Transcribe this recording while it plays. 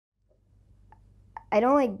I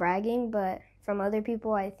don't like bragging, but from other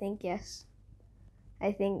people, I think yes.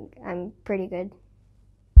 I think I'm pretty good.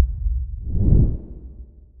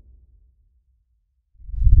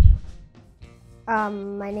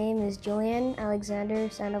 My name is Julian Alexander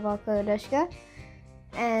Sandoval Kolodoczka,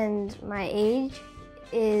 and my age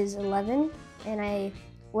is 11, and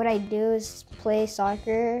what I do is play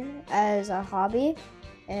soccer as a hobby,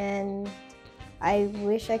 and I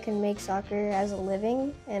wish I could make soccer as a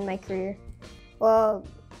living and my career. Well,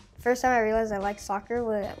 first time I realized I liked soccer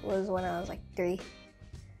was when I was like 3.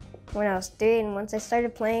 When I was 3, and once I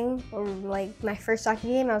started playing, or like my first soccer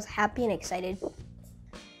game, I was happy and excited.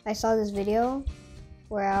 I saw this video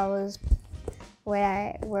where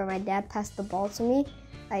my dad passed the ball to me.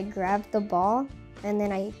 I grabbed the ball, and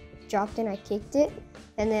then I dropped it and I kicked it,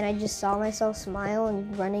 and then I just saw myself smile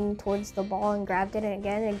and running towards the ball and grabbed it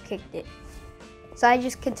again and kicked it. So I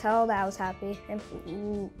just could tell that I was happy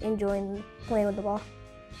and enjoying playing with the ball.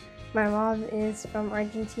 My mom is from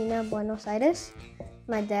Argentina, Buenos Aires.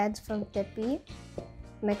 My dad's from Tepi,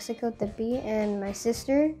 Mexico, Tepi, and my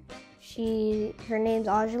sister, her name's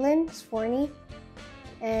Ajlin Sforny,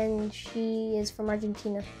 and she is from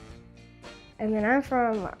Argentina. And then I'm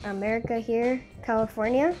from America here,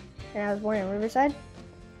 California, and I was born in Riverside,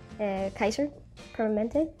 Kaiser,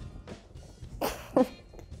 Permanente.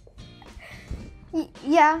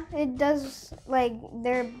 Yeah, it does, like,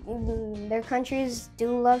 their countries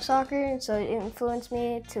do love soccer, so it influenced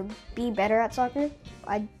me to be better at soccer.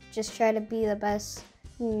 I just try to be the best,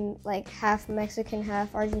 like, half Mexican,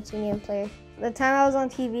 half Argentinian player. The time I was on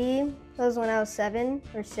TV was when I was 7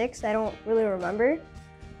 or 6, I don't really remember.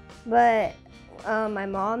 But my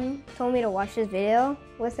mom told me to watch this video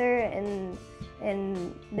with her in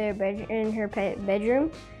her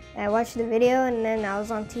bedroom. I watched the video, and then I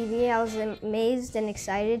was on TV. I was amazed and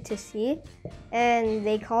excited to see, and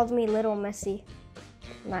they called me Little Messi.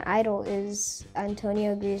 My idol is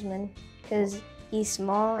Antonio Griezmann, because he's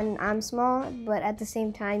small and I'm small, but at the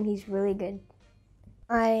same time, he's really good.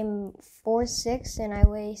 I'm 4'6", and I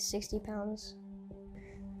weigh 60 pounds.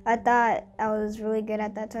 I thought I was really good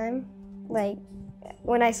at that time. Like,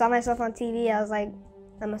 when I saw myself on TV, I was like,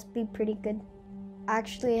 I must be pretty good. I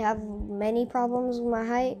actually have many problems with my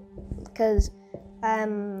height, because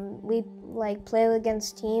we play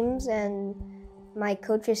against teams, and my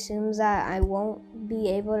coach assumes that I won't be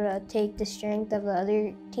able to take the strength of the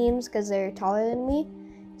other teams because they're taller than me.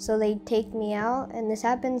 So they take me out, and this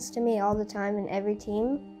happens to me all the time in every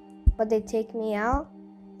team, but they take me out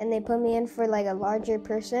and they put me in for like a larger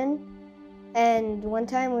person. And one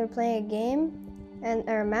time we were playing a game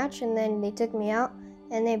or a match, and then they took me out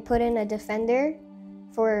and they put in a defender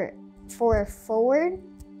for a forward,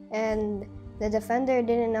 and the defender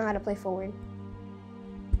didn't know how to play forward,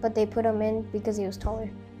 but they put him in because he was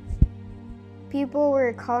taller. People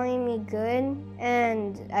were calling me good,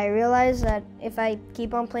 and I realized that if I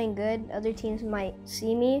keep on playing good, other teams might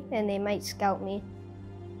see me and they might scout me.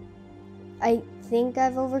 I think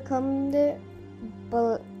I've overcome it,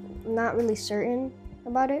 but I'm not really certain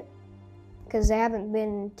about it because they haven't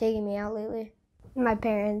been taking me out lately. My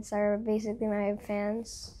parents are basically my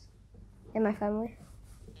fans and my family.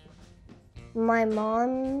 My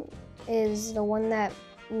mom is the one that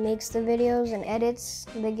makes the videos and edits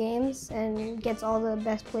the games and gets all the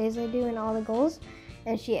best plays I do and all the goals.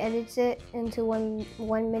 And she edits it into one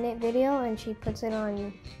minute video, and she puts it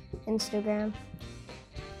on Instagram.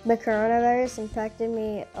 The coronavirus impacted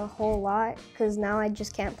me a whole lot because now I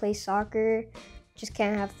just can't play soccer, just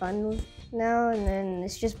can't have fun now, and then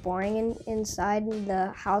it's just boring inside the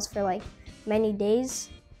house for like many days.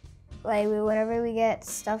 Like whenever we get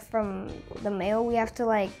stuff from the mail, we have to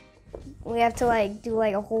do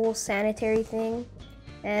like a whole sanitary thing,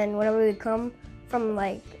 and whenever we come from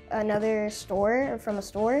like another store or from a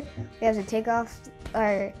store, we have to take off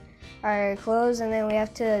our clothes, and then we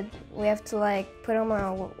have to like put them on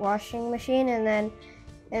a washing machine, and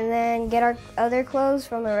then get our other clothes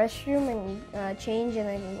from the restroom and change, and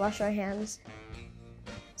then wash our hands.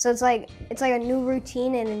 So it's like a new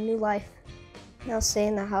routine and a new life. I'll stay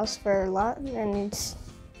in the house for a lot, and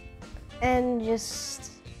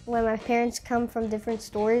just when my parents come from different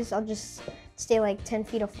stores, I'll just stay like 10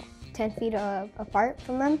 feet apart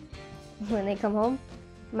from them when they come home.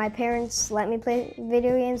 My parents let me play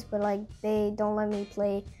video games, but like they don't let me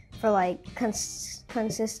play for like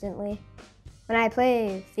consistently. When I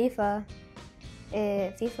play FIFA,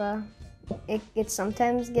 it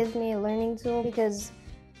sometimes gives me a learning tool because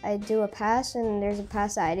I do a pass and there's a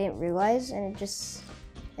pass that I didn't realize, and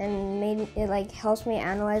it like helps me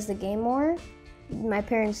analyze the game more. My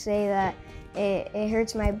parents say that it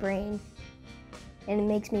hurts my brain and it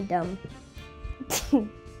makes me dumb.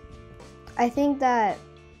 I think that,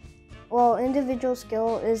 well, individual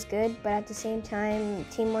skill is good, but at the same time,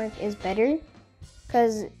 teamwork is better.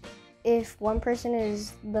 Because if one person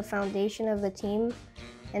is the foundation of the team,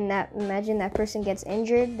 and imagine that person gets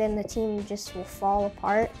injured, then the team just will fall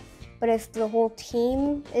apart. But if the whole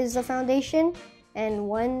team is the foundation, and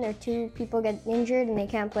one or two people get injured and they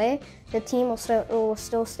can't play, the team will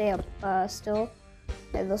still stay up,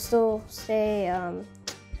 they'll still stay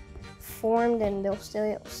formed, and they'll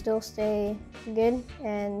still stay good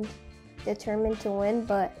and determined to win.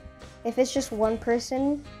 But if it's just one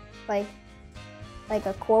person, like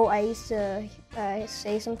a quote I used to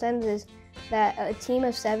say sometimes is that a team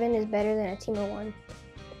of 7 is better than a team of 1.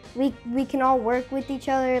 We can all work with each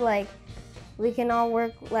other, like we can all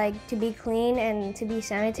work like to be clean and to be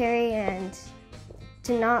sanitary and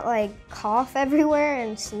to not like cough everywhere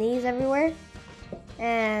and sneeze everywhere.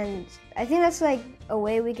 And I think that's like a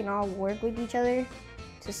way we can all work with each other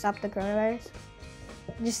to stop the coronavirus.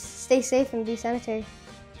 Just stay safe and be sanitary.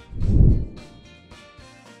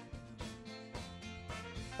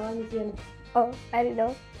 Oh, I didn't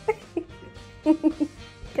know.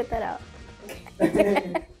 Cut that out.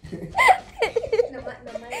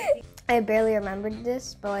 I barely remembered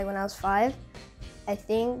this, but like when I was 5, I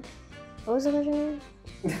think, what was the question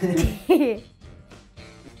again?